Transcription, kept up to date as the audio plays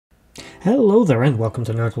Hello there and welcome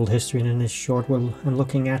to Nerd.World History, and in this short I'm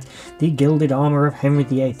looking at the gilded armour of Henry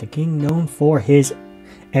VIII, the king known for his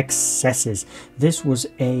excesses. This was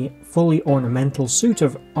a fully ornamental suit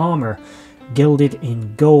of armour, gilded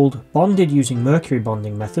in gold, bonded using mercury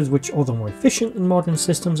bonding methods, which, although more efficient than modern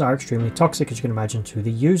systems, are extremely toxic, as you can imagine, to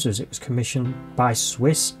the users. It was commissioned by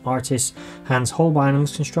Swiss artist Hans Holbein and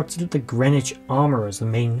was constructed at the Greenwich Armour as the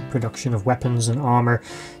main production of weapons and armour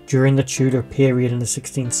during the Tudor period in the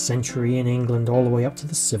 16th century in England, all the way up to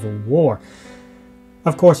the Civil War.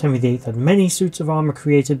 Of course, Henry VIII had many suits of armour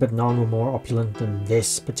created, but none were more opulent than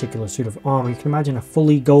this particular suit of armour. You can imagine a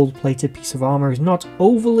fully gold-plated piece of armour is not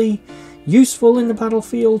overly useful in the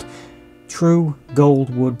battlefield. True gold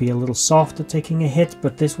would be a little soft at taking a hit,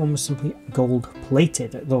 but this one was simply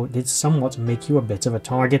gold-plated, though it did somewhat make you a bit of a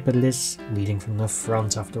target, but it is leading from the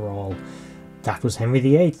front after all. That was Henry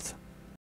VIII.